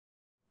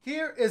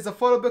Here is the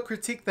photo book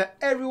critique that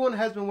everyone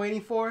has been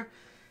waiting for,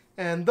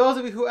 and those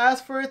of you who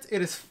asked for it,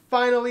 it is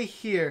finally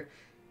here.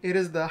 It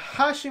is the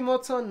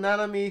Hashimoto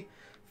Nanami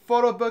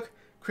photo book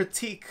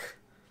critique.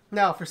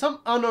 Now, for some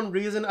unknown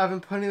reason, I've been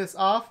putting this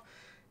off,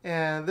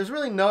 and there's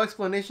really no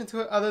explanation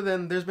to it other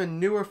than there's been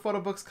newer photo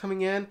books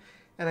coming in,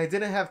 and I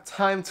didn't have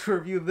time to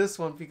review this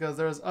one because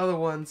there was other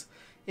ones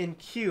in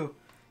queue,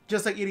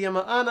 just like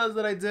Iriyama Anna's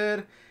that I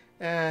did,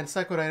 and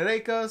Sakurai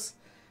Reika's.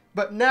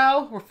 But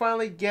now, we're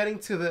finally getting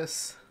to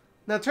this.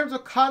 Now, in terms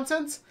of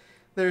content,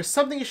 there's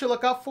something you should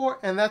look out for,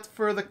 and that's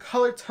for the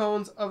color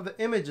tones of the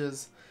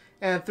images.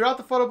 And throughout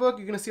the photo book,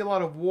 you're going to see a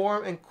lot of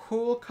warm and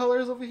cool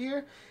colors over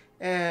here.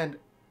 And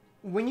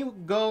when you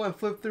go and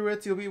flip through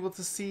it, you'll be able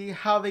to see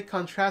how they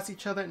contrast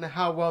each other and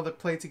how well they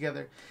play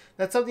together.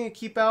 That's something to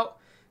keep out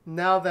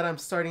now that I'm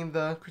starting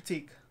the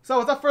critique. So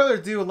without further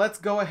ado, let's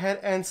go ahead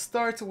and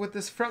start with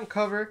this front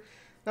cover.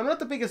 Now, I'm not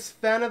the biggest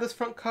fan of this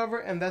front cover,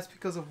 and that's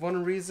because of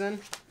one reason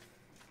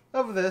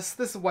of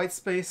this white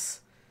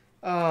space.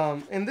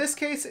 In this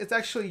case, it's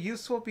actually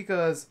useful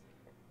because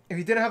if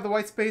you didn't have the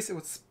white space, it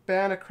would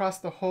span across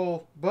the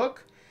whole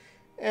book.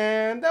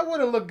 And that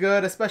wouldn't look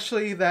good,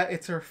 especially that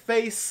it's her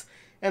face,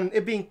 and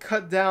it being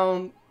cut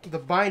down, the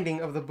binding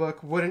of the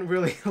book wouldn't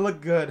really look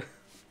good.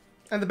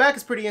 And the back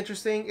is pretty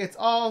interesting. It's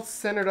all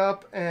centered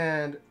up,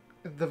 and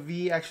the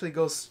V actually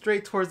goes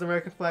straight towards the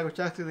American flag, which is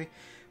actually a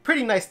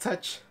pretty nice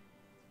touch.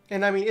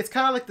 And I mean, it's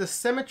kind of like the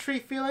symmetry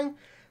feeling,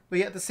 but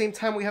yet at the same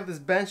time we have this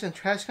bench and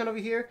trash can over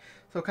here,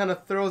 so it kind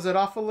of throws it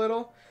off a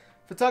little.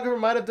 Photographer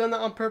might have done that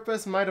on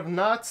purpose, might have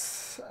not.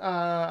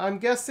 I'm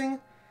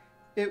guessing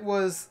it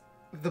was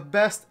the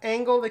best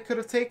angle they could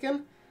have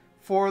taken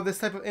for this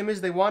type of image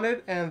they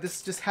wanted, and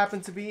this just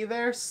happened to be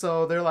there,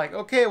 so they're like,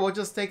 okay, we'll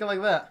just take it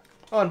like that.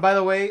 Oh, and by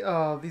the way,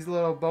 these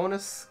little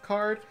bonus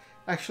card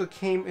actually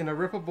came in a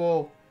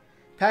rippable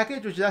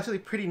package, which is actually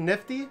pretty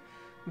nifty.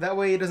 That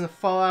way it doesn't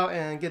fall out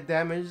and get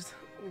damaged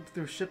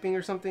through shipping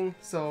or something.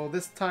 So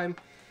this time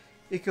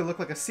it could look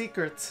like a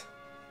secret.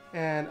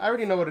 And I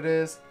already know what it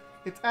is.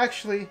 It's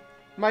actually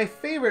my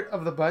favorite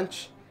of the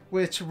bunch,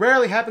 which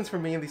rarely happens for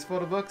me in these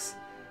photo books.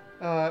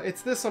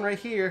 It's this one right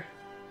here.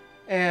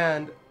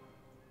 And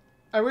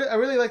I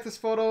really like this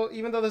photo.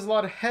 Even though there's a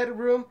lot of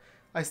headroom,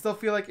 I still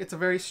feel like it's a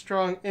very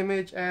strong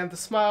image, and the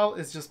smile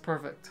is just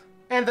perfect.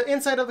 And the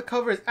inside of the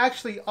cover is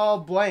actually all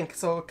blank,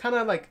 so it kind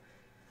of like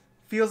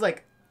feels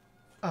like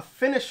a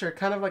finisher,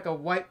 kind of like a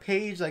white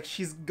page, like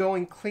she's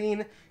going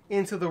clean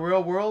into the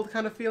real world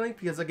kind of feeling,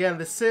 because again,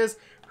 this is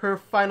her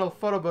final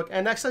photo book,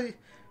 and actually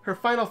her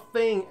final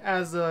thing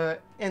as a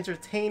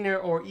entertainer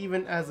or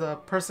even as a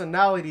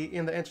personality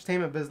in the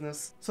entertainment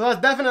business. So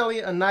that's definitely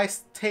a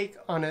nice take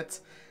on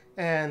it,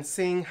 and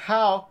seeing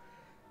how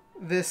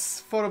this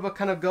photo book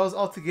kind of goes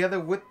all together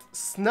with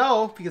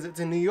snow, because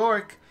it's in New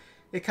York,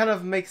 it kind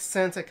of makes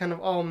sense, it kind of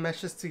all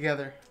meshes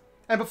together.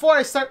 And before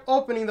I start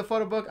opening the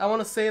photo book, I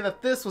want to say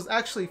that this was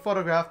actually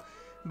photographed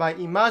by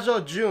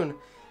Imajo Jun.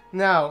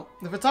 Now,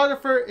 the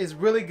photographer is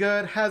really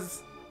good,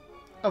 has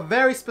a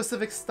very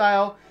specific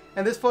style,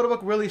 and this photo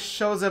book really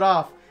shows it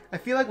off. I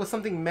feel like with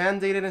something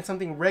mandated and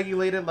something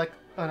regulated like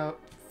a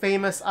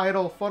famous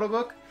idol photo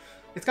book,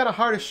 it's kind of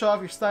hard to show off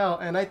your style,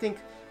 and I think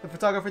the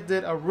photographer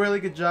did a really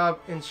good job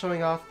in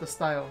showing off the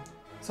style.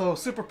 So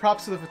super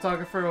props to the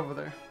photographer over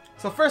there.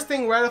 So first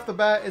thing right off the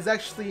bat is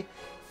actually,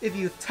 if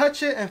you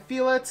touch it and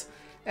feel it,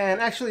 and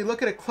actually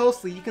look at it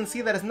closely, you can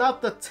see that it's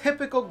not the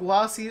typical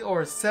glossy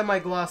or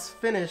semi-gloss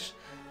finish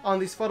on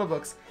these photo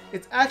books.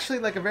 It's actually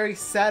like a very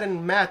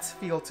satin matte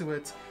feel to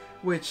it,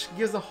 which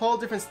gives a whole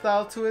different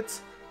style to it.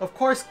 Of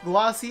course,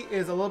 glossy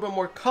is a little bit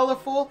more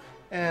colorful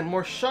and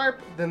more sharp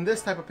than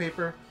this type of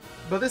paper,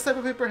 but this type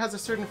of paper has a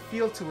certain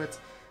feel to it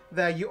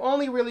that you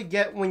only really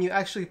get when you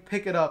actually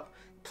pick it up.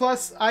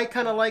 Plus, I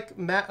kind of like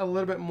matte a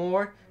little bit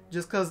more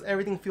just because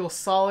everything feels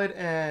solid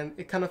and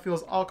it kind of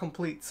feels all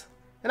complete.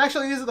 And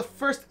actually, these are the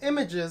first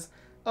images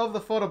of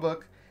the photo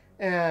book,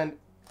 and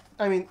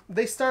I mean,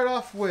 they start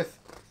off with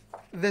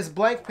this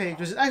blank page,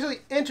 which is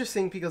actually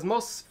interesting because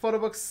most photo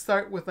books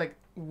start with like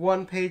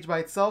one page by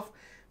itself,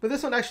 but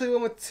this one actually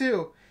went with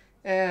two.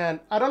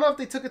 And I don't know if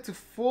they took it to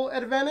full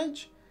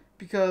advantage,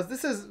 because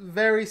this is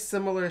very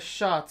similar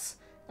shots.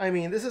 I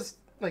mean, this is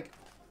like,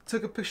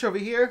 took a picture over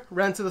here,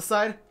 ran to the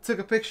side, took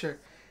a picture.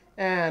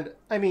 And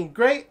I mean,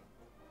 great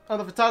on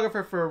the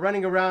photographer for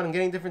running around and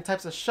getting different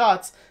types of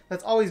shots.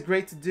 That's always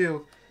great to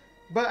do.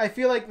 But I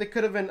feel like there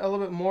could have been a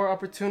little bit more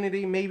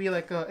opportunity, maybe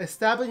like a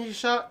establishing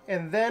shot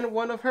and then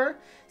one of her.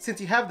 Since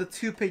you have the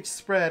 2-page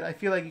spread, I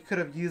feel like you could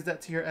have used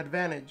that to your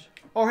advantage.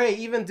 Or hey,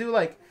 even do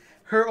like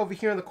her over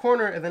here in the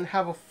corner and then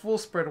have a full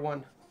spread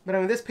one. But I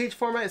mean, this page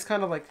format is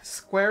kind of like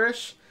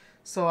squarish,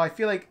 so I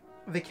feel like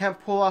they can't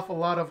pull off a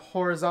lot of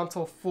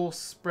horizontal full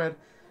spread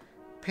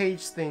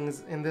page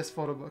things in this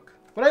photo book.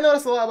 What I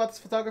noticed a lot about this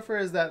photographer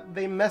is that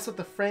they mess with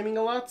the framing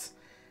a lot.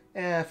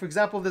 And for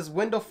example, this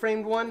window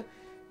framed one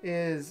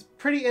is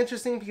pretty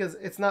interesting because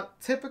it's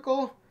not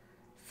typical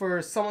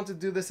for someone to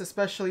do this,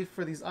 especially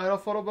for these idol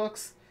photo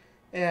books.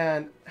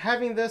 And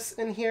having this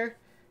in here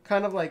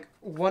kind of like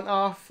 1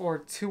 off or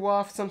 2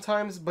 off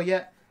sometimes, but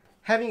yet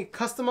having it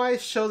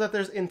customized shows that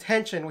there's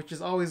intention, which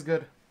is always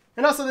good.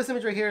 And also this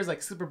image right here is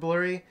like super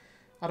blurry.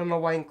 I don't know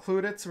why I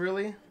include it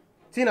really.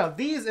 So, you know,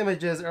 these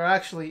images are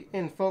actually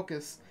in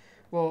focus.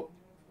 Well,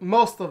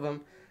 most of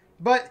them.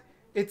 But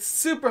it's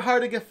super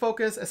hard to get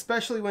focus,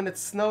 especially when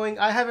it's snowing.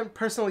 I haven't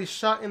personally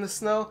shot in the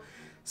snow,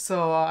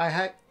 so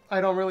I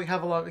don't really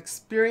have a lot of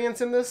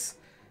experience in this,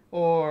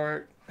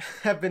 or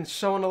have been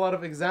shown a lot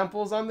of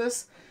examples on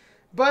this.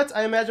 But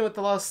I imagine with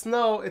a lot of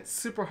snow, it's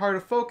super hard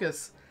to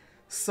focus.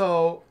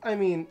 So, I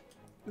mean,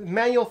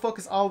 manual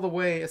focus all the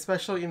way,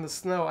 especially in the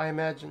snow, I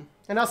imagine.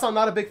 And also, I'm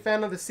not a big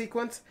fan of the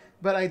sequence,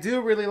 but I do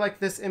really like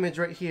this image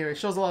right here. It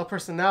shows a lot of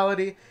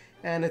personality,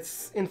 and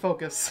it's in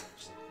focus.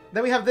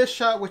 Then we have this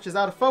shot, which is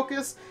out of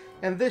focus,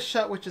 and this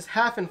shot, which is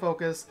half in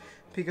focus,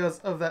 because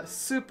of that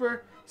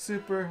super,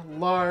 super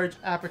large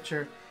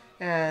aperture.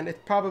 And it's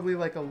probably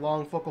like a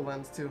long focal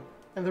lens, too.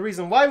 And the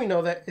reason why we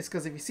know that is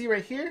because if you see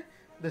right here,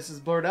 this is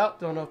blurred out,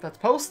 don't know if that's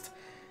post,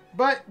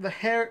 but the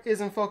hair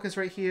is in focus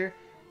right here,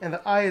 and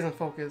the eye is in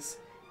focus.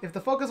 If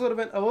the focus would have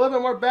been a little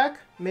bit more back,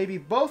 maybe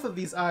both of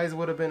these eyes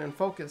would have been in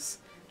focus.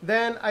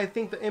 Then I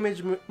think the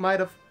image might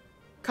have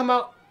come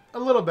out a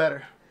little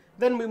better.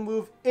 Then we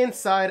move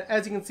inside.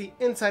 As you can see,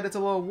 inside it's a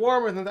little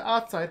warmer than the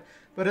outside,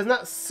 but it's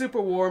not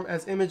super warm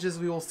as images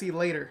we will see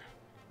later.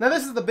 Now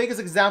this is the biggest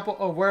example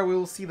of where we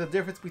will see the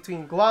difference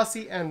between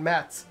glossy and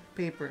matte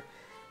paper.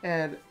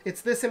 And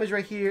it's this image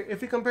right here.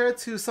 If we compare it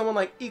to someone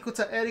like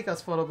Ikuta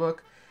Erika's Photobook,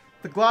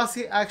 the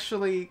glossy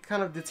actually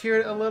kind of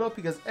deteriorated a little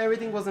because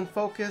everything was in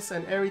focus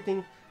and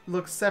everything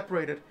looks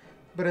separated.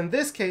 But in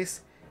this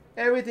case,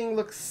 everything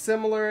looks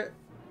similar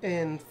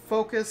in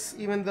focus,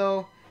 even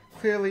though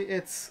clearly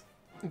it's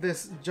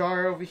this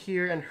jar over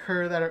here and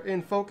her that are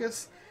in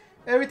focus.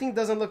 Everything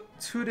doesn't look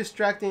too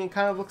distracting. It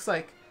kind of looks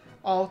like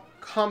all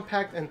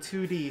compact and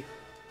 2D.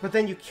 But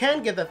then you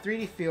can get that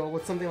 3D feel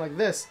with something like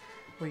this,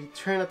 where you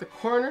turn at the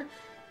corner,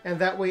 and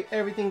that way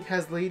everything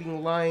has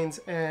leading lines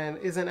and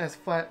isn't as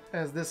flat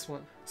as this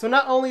one. So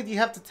not only do you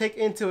have to take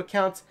into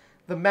account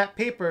the matte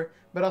paper,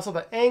 but also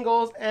the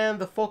angles and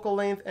the focal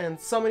length and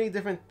so many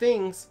different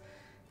things,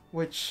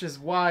 which is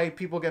why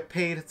people get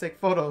paid to take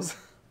photos.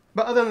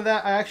 But other than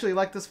that, I actually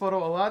like this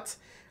photo a lot.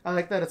 I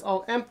like that it's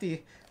all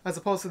empty as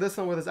opposed to this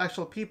one where there's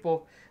actual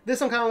people.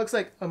 This one kind of looks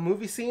like a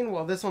movie scene,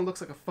 while this one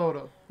looks like a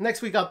photo.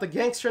 Next we got the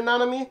gangster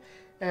Nanami,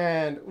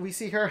 and we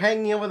see her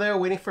hanging over there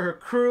waiting for her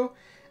crew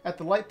at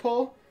the light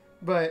pole.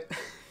 But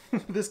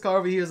this car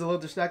over here is a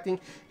little distracting.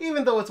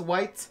 Even though it's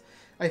white,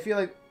 I feel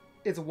like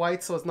it's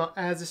white so it's not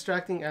as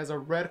distracting as a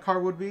red car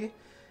would be.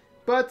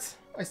 But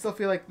I still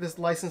feel like this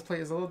license plate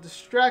is a little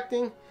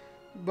distracting.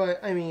 But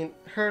I mean,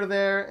 her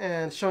there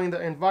and showing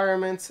the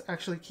environment,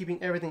 actually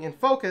keeping everything in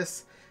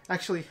focus,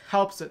 actually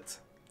helps it.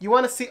 You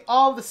want to see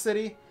all of the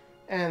city,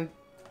 and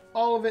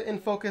all of it in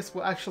focus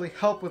will actually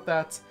help with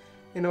that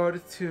in order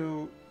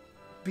to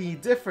be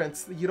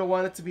different. You don't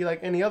want it to be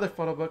like any other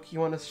photo book. You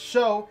want to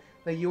show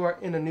that you are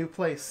in a new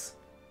place.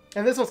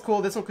 And this one's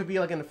cool. This one could be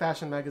like in a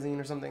fashion magazine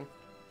or something.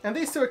 And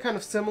these two are kind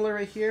of similar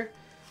right here.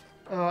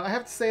 I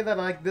have to say that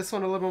I like this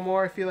one a little bit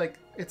more. I feel like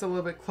it's a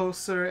little bit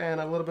closer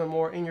and a little bit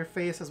more in your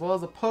face, as well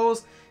as the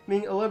pose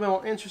being a little bit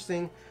more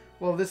interesting,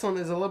 while this one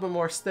is a little bit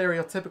more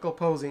stereotypical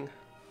posing.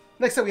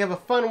 Next up we have a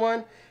fun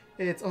one.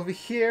 It's over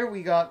here.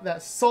 We got that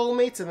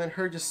soulmate and then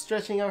her just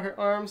stretching out her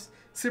arms.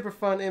 Super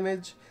fun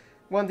image.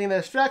 One thing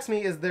that distracts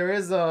me is there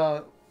is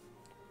a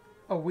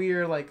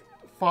weird like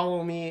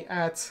follow me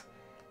at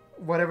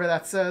whatever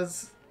that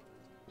says.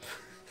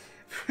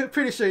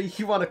 Pretty sure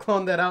you want to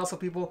clone that out so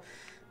people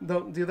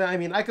don't do that. I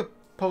mean, I could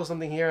post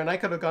something here and I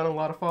could have gotten a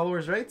lot of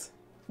followers, right?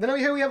 Then over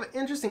here we have an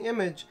interesting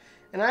image,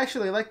 and I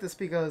actually like this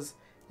because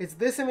it's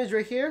this image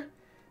right here,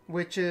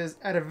 which is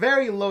at a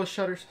very low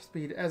shutter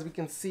speed, as we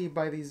can see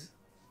by these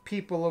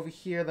people over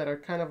here that are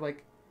kind of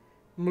like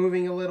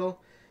moving a little.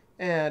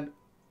 And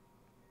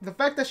the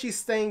fact that she's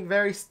staying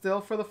very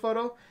still for the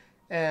photo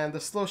and the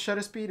slow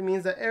shutter speed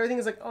means that everything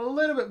is like a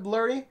little bit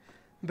blurry,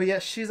 but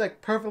yet she's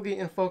like perfectly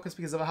in focus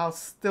because of how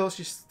still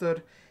she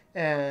stood,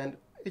 and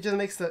it just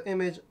makes the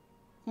image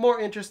more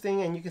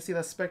interesting. And you can see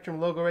that Spectrum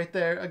logo right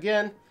there.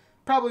 Again,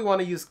 probably want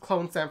to use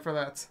clone stamp for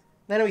that.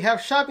 Then we have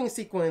shopping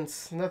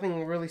sequence.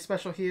 Nothing really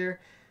special here.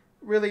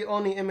 Really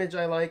only image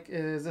I like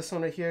is this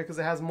one right here because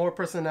it has more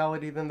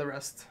personality than the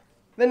rest.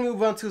 Then we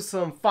move on to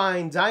some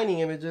fine dining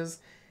images,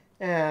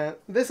 and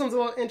this one's a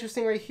little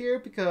interesting right here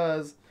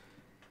because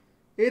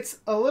it's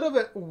a little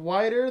bit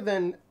wider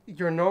than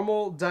your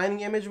normal dining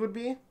image would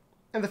be,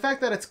 and the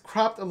fact that it's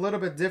cropped a little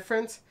bit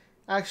different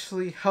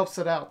actually helps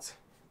it out.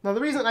 Now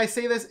the reason I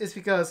say this is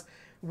because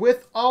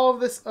with all of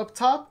this up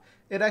top,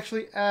 it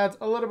actually adds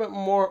a little bit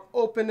more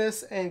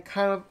openness and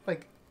kind of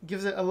like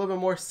gives it a little bit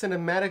more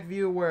cinematic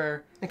view,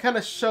 where it kind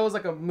of shows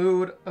like a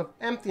mood of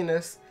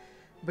emptiness,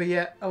 but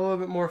yet a little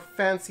bit more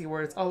fancy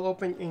where it's all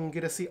open and you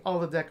get to see all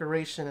the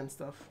decoration and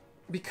stuff.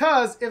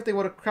 Because if they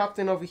would have cropped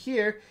in over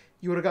here,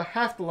 you would have got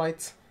half the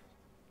light.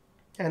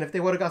 And if they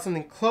would have got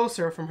something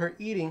closer from her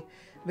eating,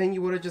 then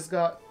you would have just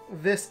got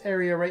this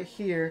area right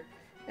here.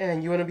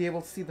 and you want to be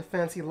able to see the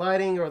fancy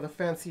lighting or the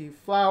fancy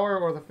flower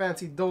or the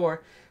fancy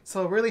door.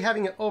 So really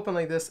having it open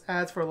like this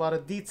adds for a lot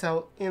of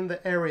detail in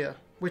the area,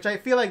 which I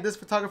feel like this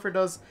photographer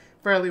does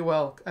fairly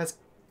well as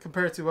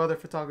compared to other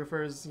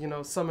photographers, you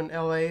know, some in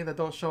LA that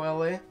don't show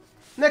LA.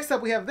 Next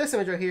up we have this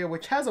image right here,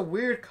 which has a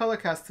weird color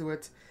cast to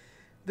it.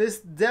 This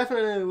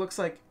definitely looks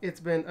like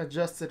it's been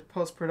adjusted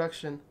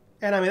post-production.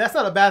 And I mean, that's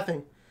not a bad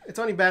thing. It's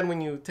only bad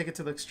when you take it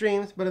to the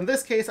extremes, but in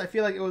this case I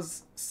feel like it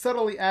was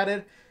subtly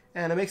added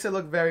and it makes it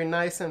look very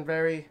nice and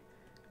very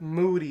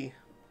moody.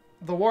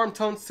 The warm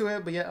tones to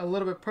it, but yet a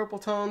little bit purple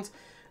tones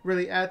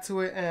really add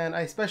to it, and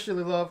I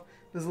especially love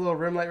this little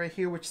rim light right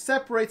here which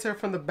separates her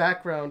from the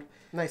background.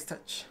 Nice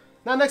touch.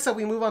 Now next up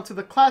we move on to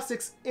the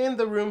classics in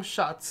the room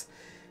shots.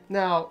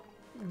 Now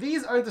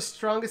these aren't the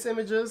strongest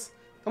images,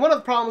 and one of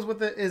the problems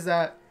with it is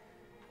that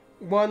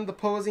one, the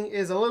posing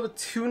is a little bit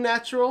too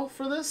natural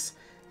for this.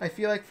 I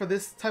feel like for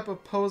this type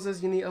of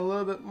poses you need a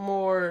little bit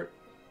more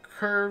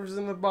curves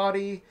in the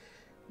body.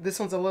 This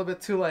one's a little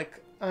bit too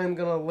like, I'm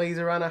gonna laze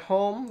around at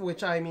home,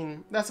 which I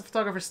mean, that's a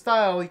photographer's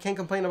style, you can't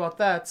complain about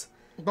that.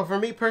 But for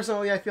me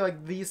personally, I feel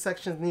like these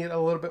sections need a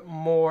little bit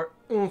more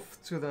oomph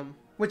to them.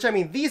 Which I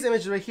mean, these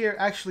images right here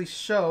actually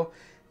show,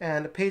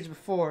 and the page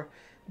before.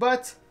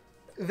 But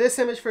this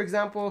image, for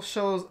example,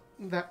 shows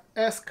that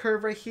S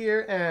curve right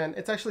here, and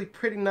it's actually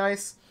pretty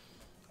nice.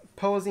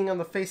 Posing on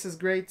the face is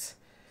great.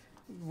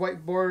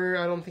 White border,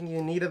 I don't think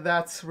you needed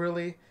that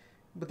really.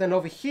 But then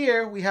over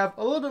here, we have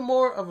a little bit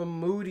more of a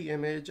moody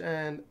image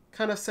and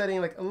kind of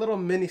setting like a little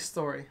mini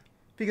story.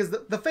 Because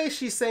the face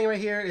she's saying right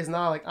here is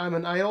not like, I'm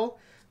an idol,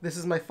 this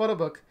is my photo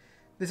book.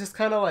 This is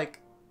kind of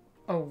like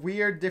a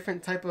weird,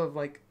 different type of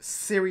like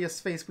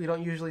serious face we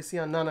don't usually see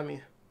on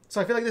Nanami.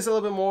 So I feel like this is a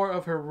little bit more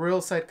of her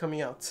real side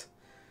coming out.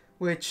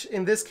 Which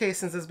in this case,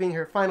 since this being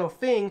her final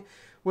thing,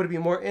 would be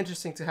more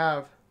interesting to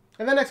have.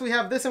 And then next we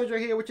have this image right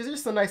here, which is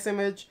just a nice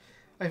image.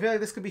 I feel like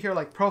this could be her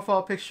like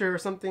profile picture or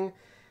something.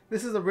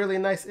 This is a really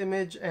nice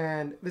image,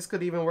 and this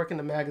could even work in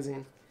the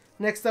magazine.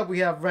 Next up we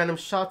have random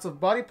shots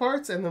of body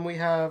parts, and then we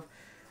have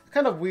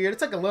kind of weird,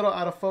 it's like a little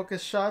out of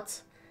focus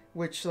shot,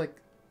 which like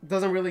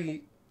doesn't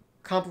really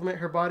complement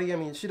her body. I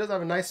mean, she does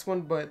have a nice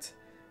one, but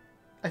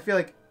I feel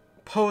like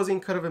posing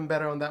could have been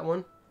better on that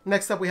one.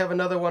 Next up we have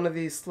another one of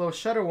these slow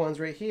shutter ones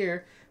right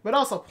here, but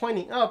also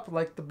pointing up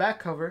like the back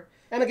cover.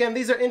 And again,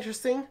 these are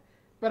interesting,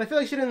 but I feel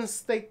like she didn't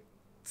stay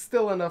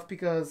still enough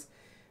because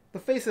the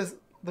face is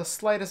the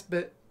slightest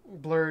bit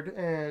blurred,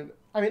 and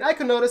I mean, I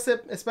could notice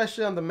it,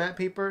 especially on the matte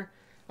paper.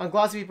 On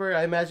glossy paper,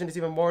 I imagine it's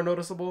even more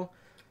noticeable.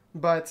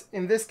 But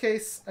in this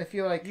case, I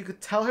feel like you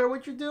could tell her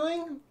what you're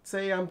doing.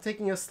 Say, I'm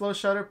taking a slow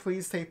shutter,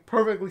 please stay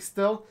perfectly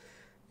still.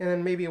 And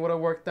then maybe it would have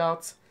worked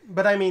out.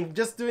 But I mean,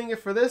 just doing it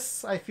for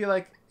this, I feel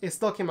like it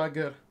still came out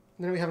good.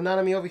 And then we have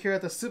Nanami over here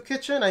at the soup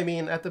kitchen, I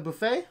mean, at the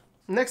buffet.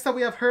 Next up,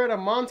 we have her at a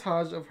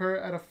montage of her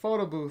at a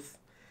photo booth.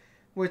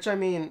 Which, I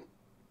mean,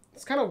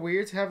 it's kind of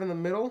weird to have in the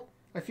middle.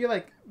 I feel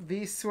like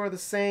these two are the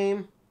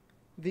same.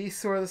 These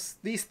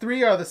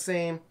three are the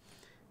same.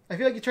 I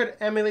feel like you try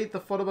to emulate the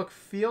photo book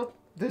feel.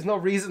 There's no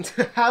reason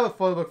to have a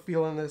photo book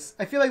feel in this.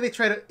 I feel like they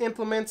try to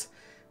implement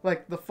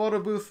like the photo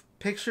booth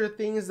picture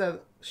things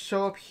that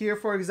show up here,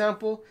 for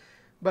example.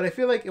 But I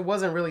feel like it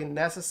wasn't really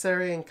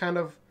necessary, and kind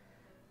of,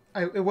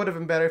 it would have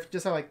been better if you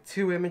just had like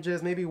two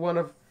images. Maybe one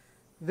of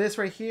this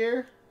right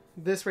here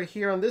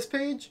on this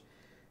page.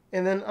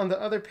 And then on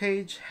the other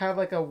page, have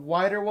like a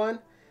wider one.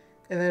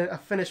 And then a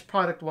finished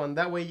product one.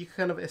 That way you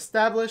kind of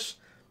establish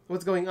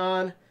what's going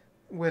on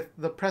with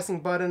the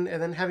pressing button,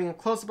 and then having a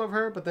close-up of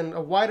her, but then a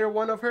wider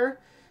one of her,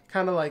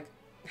 kind of like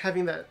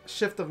having that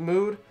shift of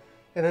mood,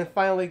 and then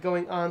finally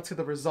going on to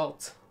the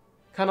result.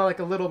 Kind of like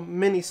a little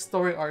mini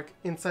story arc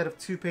inside of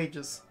 2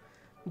 pages.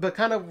 But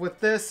kind of with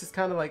this, it's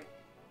kind of like,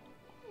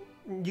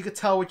 you could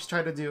tell what you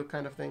try to do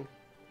kind of thing.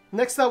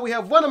 Next up, we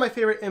have one of my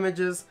favorite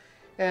images,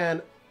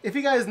 and if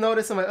you guys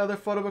notice in my other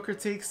photo book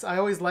critiques, I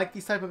always like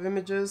these type of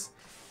images.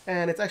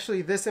 And it's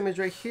actually this image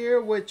right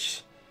here,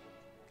 which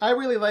I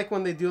really like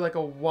when they do like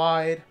a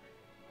wide,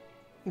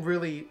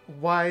 really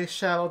wide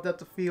shallow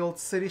depth of field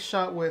city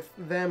shot with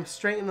them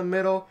straight in the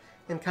middle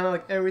and kind of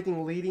like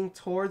everything leading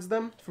towards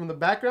them from the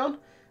background.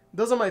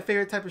 Those are my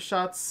favorite type of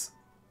shots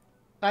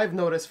I've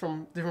noticed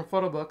from different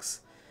photo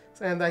books.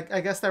 And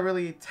I guess that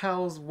really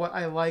tells what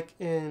I like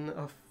in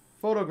a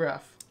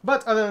photograph.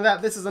 But other than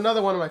that, this is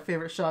another one of my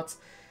favorite shots.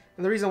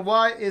 And the reason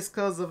why is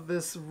because of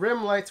this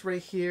rim lights right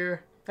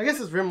here. I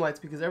guess it's rim lights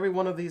because every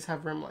one of these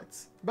have rim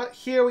lights. But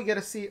here we get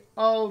to see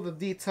all the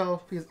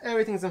detail because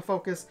everything's in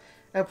focus,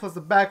 and plus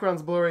the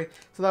background's blurry.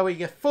 So that way you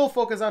get full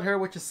focus on her,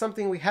 which is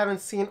something we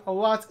haven't seen a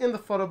lot in the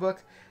photo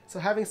book. So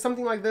having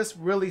something like this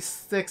really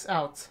sticks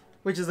out.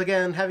 Which is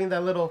again having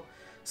that little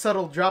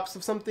subtle drops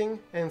of something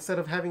instead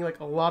of having like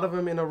a lot of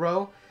them in a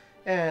row.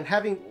 And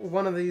having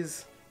one of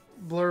these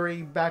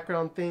blurry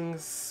background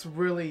things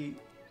really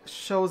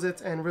shows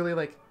it and really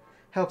like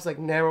helps like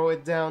narrow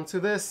it down to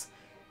this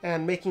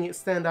and making it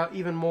stand out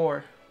even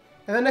more.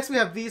 And then next we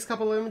have these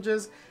couple of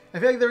images. I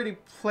feel like they already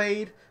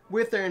played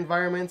with their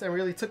environment and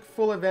really took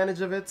full advantage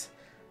of it.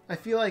 I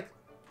feel like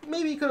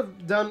maybe you could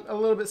have done a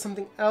little bit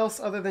something else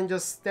other than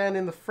just stand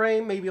in the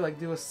frame. Maybe like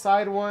do a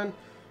side one,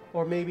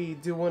 or maybe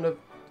do one of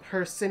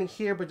her sitting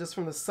here but just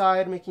from the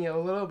side, making it a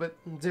little bit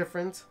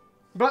different.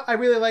 But I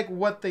really like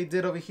what they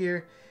did over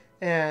here,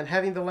 and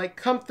having the light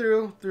come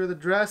through the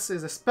dress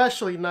is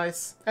especially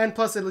nice. And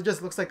plus it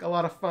just looks like a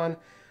lot of fun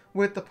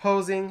with the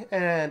posing,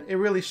 and it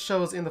really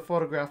shows in the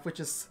photograph, which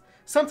is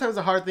sometimes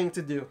a hard thing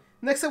to do.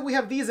 Next up we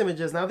have these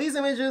images. Now these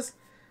images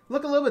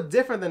look a little bit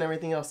different than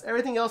everything else.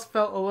 Everything else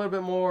felt a little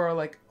bit more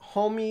like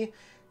homey,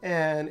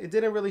 and it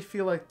didn't really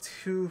feel like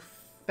too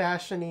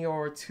fashiony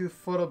or too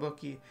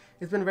photobooky.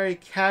 It's been very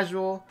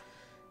casual,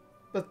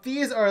 but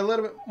these are a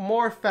little bit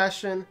more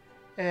fashion.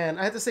 And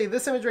I have to say,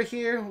 this image right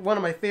here, one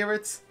of my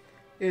favorites.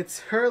 It's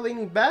her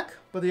leaning back,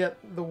 but yet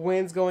the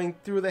wind's going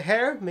through the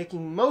hair,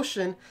 making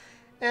motion,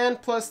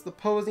 and plus the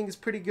posing is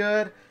pretty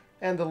good,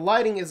 and the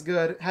lighting is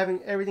good,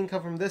 having everything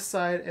come from this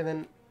side and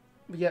then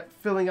yet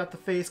filling out the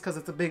face because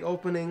it's a big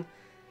opening.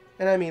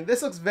 And I mean,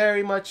 this looks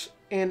very much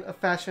in a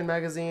fashion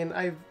magazine.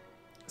 I've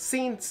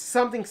seen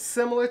something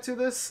similar to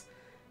this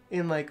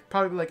in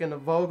probably like in a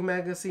Vogue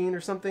magazine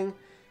or something.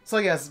 So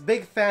yes,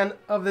 big fan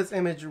of this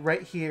image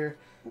right here.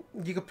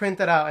 You could print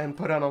that out and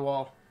put it on a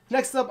wall.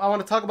 Next up, I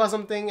want to talk about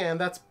something, and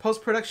that's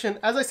post-production.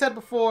 As I said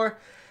before,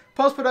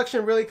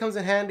 post-production really comes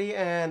in handy,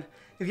 and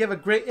if you have a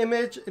great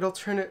image, it'll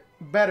turn it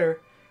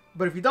better.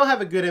 But if you don't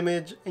have a good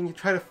image and you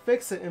try to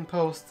fix it in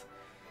post,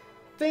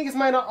 things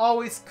might not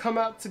always come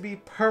out to be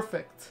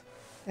perfect.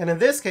 And in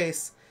this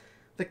case,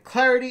 the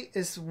clarity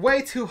is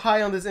way too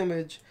high on this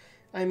image.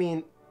 I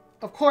mean,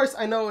 of course,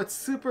 I know it's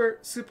super,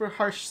 super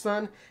harsh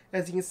sun.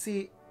 As you can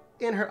see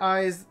in her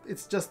eyes,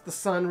 it's just the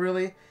sun,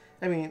 really.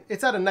 I mean,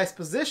 it's at a nice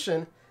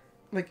position.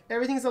 Like,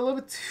 everything's a little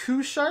bit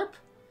too sharp.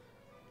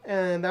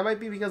 And that might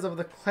be because of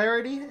the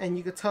clarity. And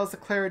you could tell it's the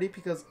clarity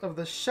because of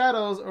the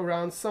shadows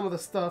around some of the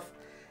stuff.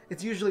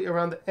 It's usually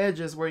around the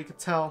edges where you could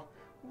tell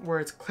where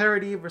it's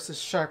clarity versus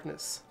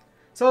sharpness.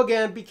 So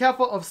again, be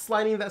careful of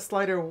sliding that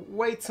slider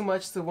way too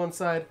much to one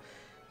side,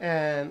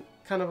 and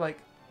kind of like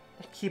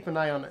keep an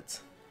eye on it.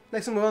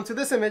 Next we'll move on to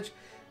this image.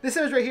 This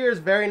image right here is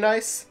very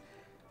nice.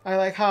 I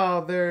like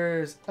how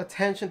there's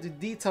attention to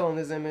detail in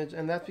this image,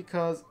 and that's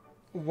because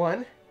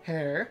 1,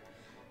 hair,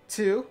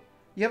 2,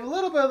 you have a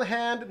little bit of the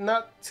hand,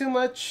 not too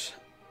much,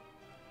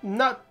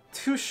 not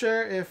too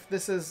sure if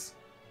this is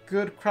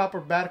good crop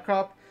or bad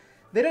crop.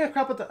 They didn't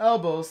crop at the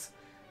elbows,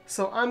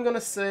 so I'm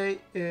gonna say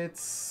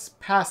it's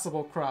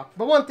passable crop.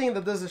 But one thing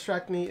that does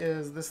distract me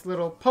is this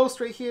little post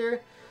right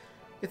here.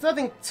 It's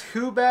nothing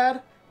too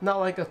bad, not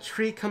like a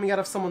tree coming out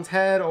of someone's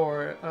head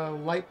or a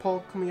light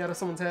pole coming out of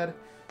someone's head.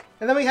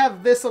 And then we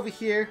have this over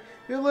here.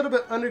 We have a little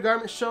bit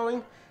undergarment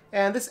showing,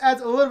 and this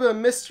adds a little bit of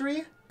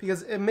mystery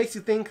because it makes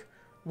you think,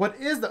 what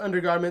is the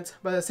undergarment?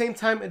 But at the same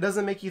time, it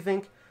doesn't make you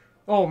think,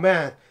 oh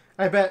man,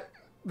 I bet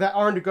that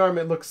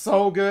undergarment looks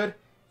so good.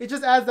 It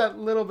just adds that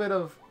little bit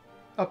of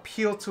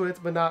appeal to it,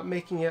 but not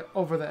making it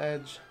over the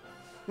edge.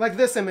 Like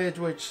this image,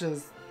 which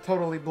is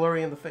totally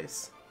blurry in the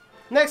face.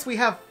 Next, we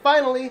have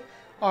finally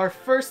our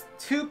first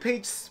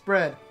 2-page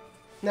spread.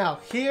 Now,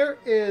 here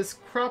is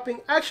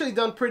cropping actually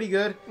done pretty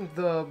good.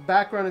 The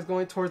background is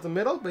going towards the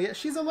middle, but yet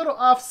she's a little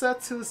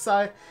offset to the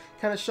side,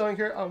 kind of showing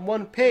her on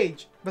one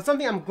page. But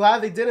something I'm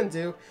glad they didn't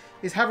do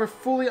is have her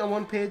fully on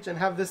one page and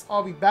have this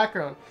all be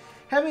background.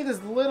 Having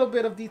this little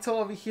bit of detail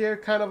over here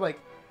kind of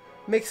like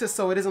makes it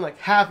so it isn't like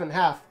half and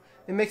half.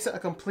 It makes it a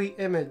complete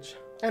image.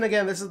 And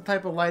again, this is the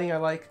type of lighting I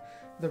like,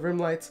 the rim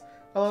lights.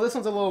 Although this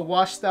one's a little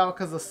washed out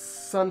because the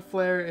sun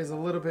flare is a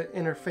little bit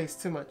in her face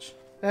too much.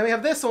 And we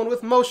have this one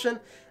with motion.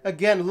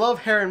 Again, love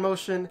hair in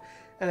motion,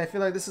 and I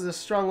feel like this is a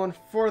strong one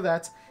for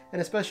that, and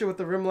especially with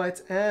the rim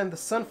lights and the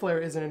sun flare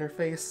isn't in her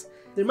face.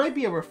 There might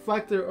be a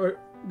reflector, or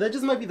that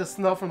just might be the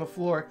snow from the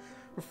floor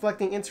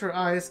reflecting into her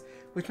eyes,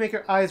 which make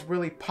her eyes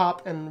really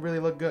pop and really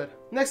look good.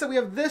 Next up we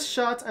have this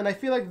shot, and I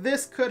feel like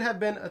this could have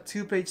been a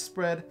 2-page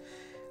spread.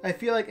 I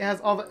feel like it has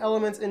all the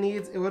elements it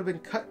needs. It would have been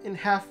cut in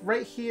half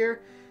right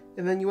here,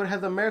 and then you would have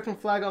the American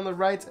flag on the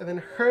right, and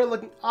then her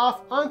looking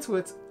off onto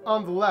it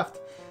on the left.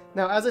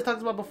 Now, as I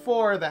talked about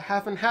before, that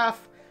half and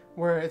half,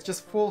 where it's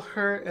just full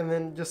her and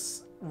then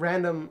just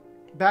random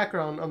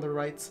background on the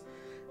right.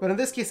 But in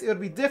this case, it would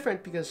be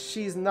different because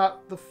she's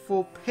not the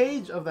full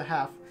page of the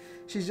half.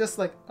 She's just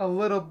like a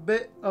little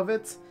bit of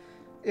it.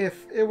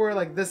 If it were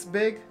like this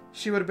big,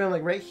 she would have been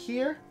like right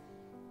here,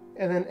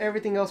 and then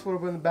everything else would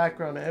have been in the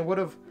background, and it would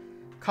have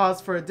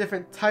caused for a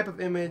different type of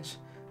image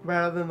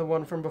rather than the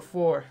one from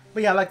before.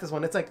 But yeah, I like this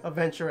one. It's like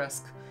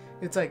adventure-esque.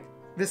 It's like,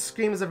 this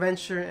screams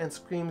adventure and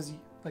screams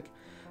like,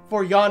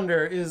 for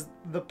yonder is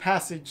the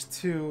passage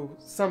to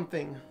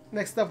something.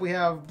 Next up we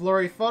have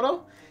blurry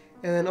photo,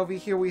 and then over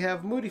here we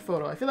have moody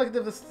photo. I feel like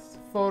if this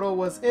photo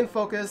was in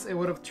focus, it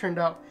would have turned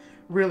out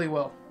really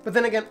well. But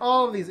then again,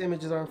 all of these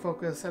images are in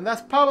focus, and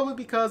that's probably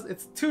because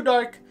it's too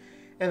dark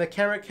and the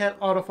camera can't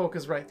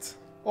autofocus right.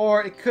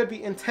 Or it could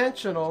be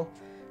intentional,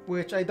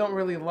 which I don't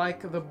really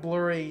like the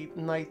blurry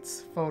night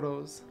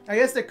photos. I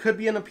guess there could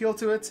be an appeal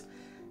to it.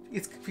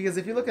 It's because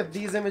if you look at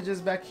these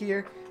images back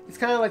here, it's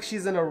kind of like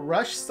she's in a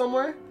rush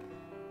somewhere.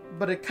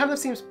 but it kind of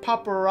seems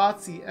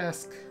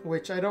paparazzi-esque,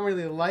 which I don't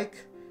really like,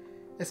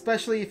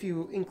 especially if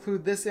you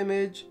include this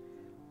image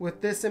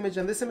with this image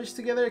and this image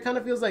together. It kind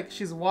of feels like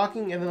she's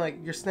walking and then like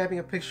you're snapping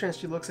a picture and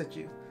she looks at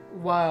you.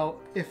 While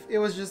if it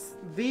was just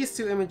these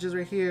two images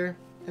right here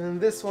and then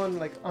this one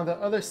like on the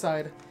other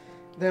side,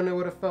 then it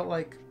would have felt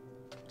like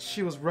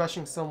she was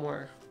rushing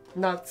somewhere.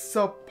 Not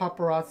so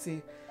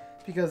paparazzi,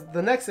 because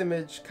the next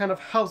image kind of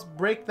helps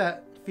break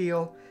that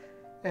feel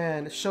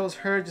and shows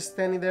her just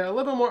standing there a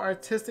little bit more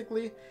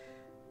artistically,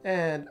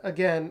 and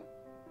again,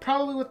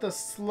 probably with a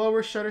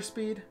slower shutter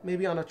speed,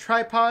 maybe on a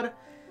tripod,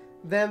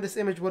 then this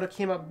image would have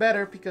came out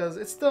better, because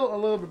it's still a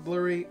little bit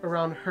blurry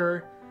around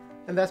her,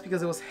 and that's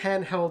because it was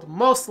handheld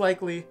most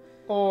likely,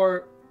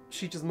 or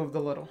she just moved a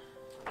little.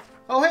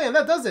 Oh hey, and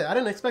that does it. I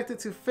didn't expect it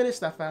to finish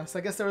that fast. I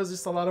guess there was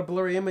just a lot of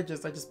blurry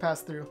images I just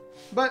passed through.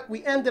 But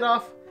we ended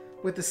off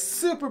with this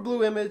super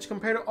blue image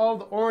compared to all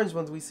the orange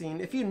ones we've seen.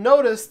 If you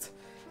noticed,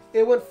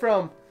 it went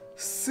from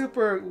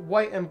super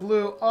white and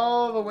blue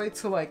all the way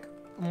to like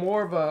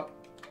more of a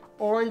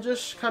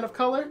orangish kind of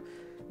color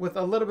with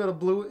a little bit of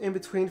blue in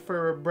between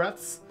for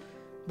breaths.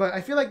 But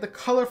I feel like the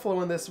color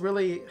flow in this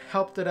really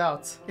helped it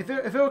out. If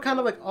it were kind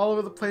of like all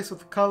over the place with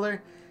the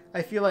color,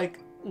 I feel like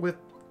with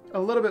a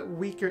little bit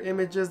weaker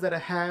images that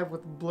it had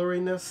with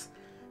blurriness,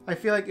 I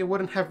feel like it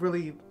wouldn't have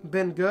really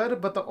been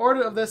good, but the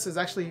order of this is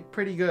actually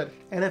pretty good.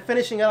 And then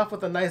finishing it off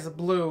with a nice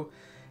blue,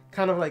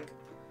 kind of like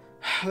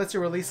lets you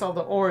release all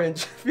the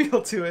orange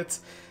feel to it.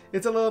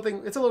 It's a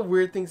little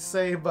weird thing to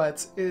say,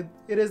 but it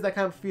is that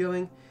kind of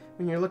feeling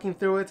when you're looking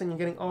through it and you're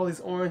getting all these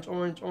orange,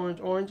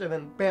 and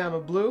then bam, a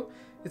blue.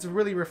 It's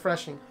really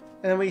refreshing.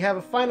 And then we have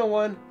a final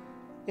one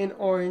in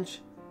orange,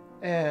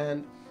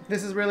 and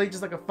this is really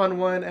just like a fun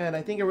one, and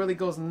I think it really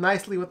goes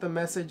nicely with the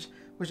message,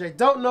 which I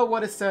don't know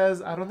what it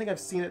says. I don't think I've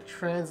seen it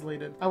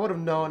translated. I would have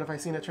known if I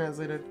seen it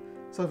translated.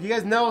 So if you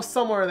guys know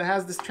somewhere that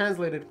has this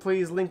translated,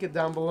 please link it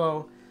down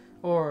below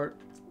or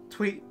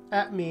tweet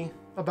at me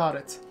about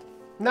it.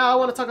 Now I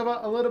want to talk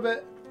about a little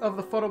bit of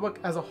the photo book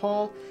as a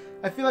whole.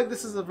 I feel like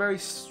this is a very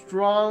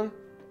strong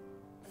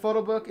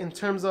photo book in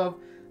terms of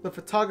the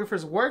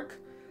photographer's work.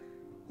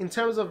 In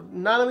terms of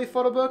Nanami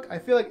photo book, I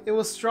feel like it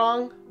was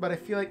strong, but I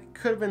feel like it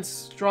could have been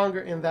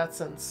stronger in that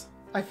sense.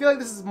 I feel like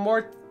this is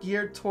more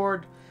geared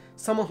toward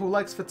someone who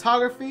likes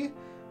photography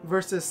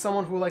versus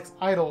someone who likes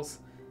idols.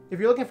 If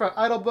you're looking for an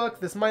idol book,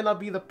 this might not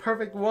be the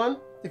perfect one.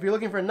 If you're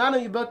looking for a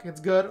Nanami book, it's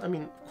good. I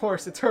mean, of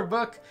course, it's her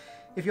book.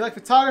 If you like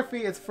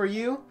photography, it's for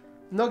you.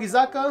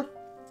 Nogizaka,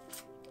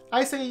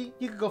 I say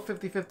you could go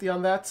 50-50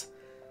 on that.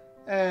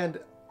 And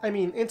I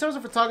mean, in terms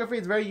of photography,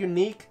 it's very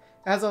unique.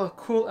 It has a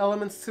cool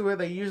elements to it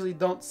that you usually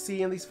don't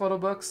see in these photo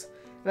books.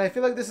 And I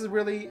feel like this is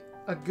really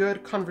a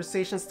good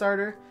conversation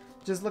starter.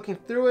 Just looking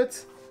through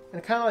it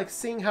and kind of like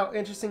seeing how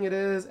interesting it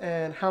is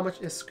and how much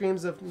it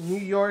screams of New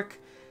York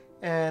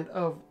and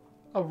of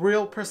a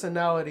real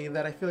personality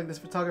that I feel like this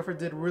photographer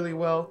did really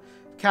well,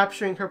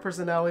 capturing her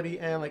personality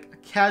and like a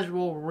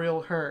casual, real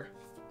her.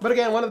 But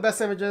again, one of the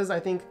best images I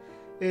think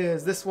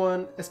is this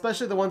one,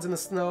 especially the ones in the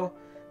snow.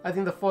 I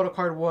think the photo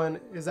card one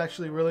is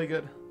actually really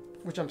good,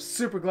 which I'm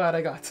super glad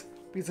I got.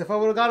 Because if I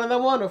would have gotten that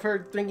one of her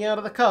drinking out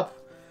of the cup,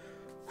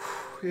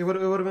 it would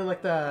have been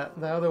like the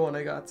other one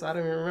I got. So I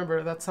don't even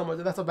remember. That's how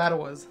bad it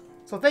was.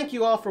 So thank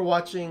you all for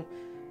watching.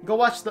 Go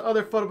watch the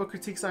other photo book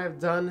critiques I have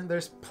done.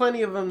 There's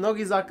plenty of them.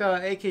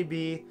 Nogizaka,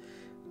 AKB,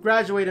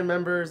 graduated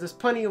members. There's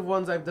plenty of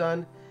ones I've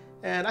done.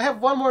 And I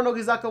have one more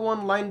Nogizaka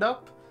one lined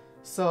up.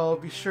 So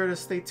be sure to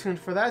stay tuned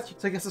for that.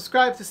 So you can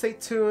subscribe to stay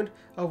tuned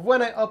of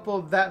when I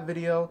upload that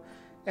video.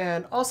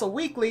 And also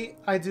weekly,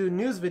 I do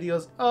news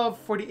videos of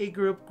 48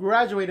 group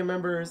graduated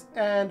members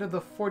and the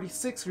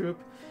 46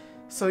 group.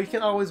 So you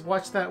can always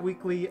watch that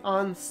weekly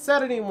on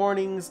Saturday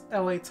mornings,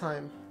 LA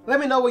time. Let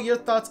me know what your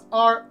thoughts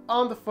are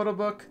on the photo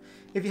book.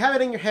 If you have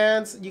it in your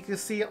hands, you can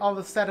see all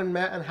the satin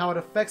matte and how it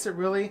affects it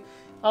really.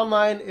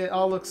 Online, it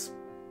all looks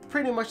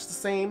pretty much the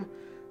same,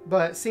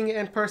 but seeing it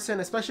in person,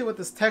 especially with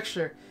this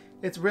texture,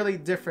 it's really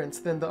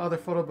different than the other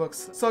photo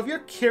books. So if you're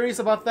curious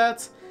about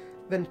that,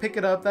 then pick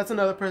it up. That's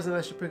another person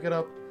that should pick it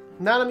up.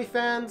 Nanami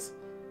fans,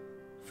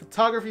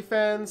 photography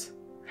fans,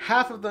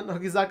 half of the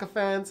Nogizaka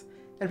fans,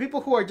 and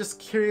people who are just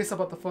curious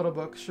about the photo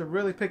book should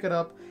really pick it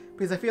up,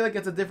 because I feel like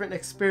it's a different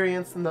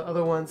experience than the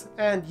other ones.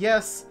 And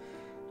yes,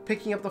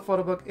 picking up the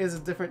photo book is a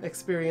different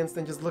experience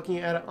than just looking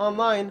at it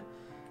online,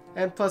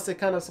 and plus it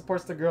kind of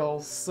supports the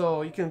girls,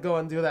 so you can go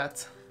and do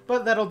that.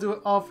 But that'll do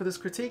it all for this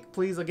critique.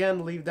 Please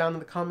again leave down in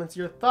the comments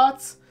your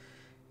thoughts,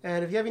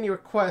 and if you have any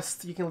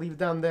requests, you can leave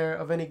down there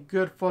of any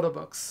good photo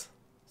books.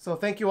 So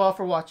thank you all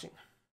for watching.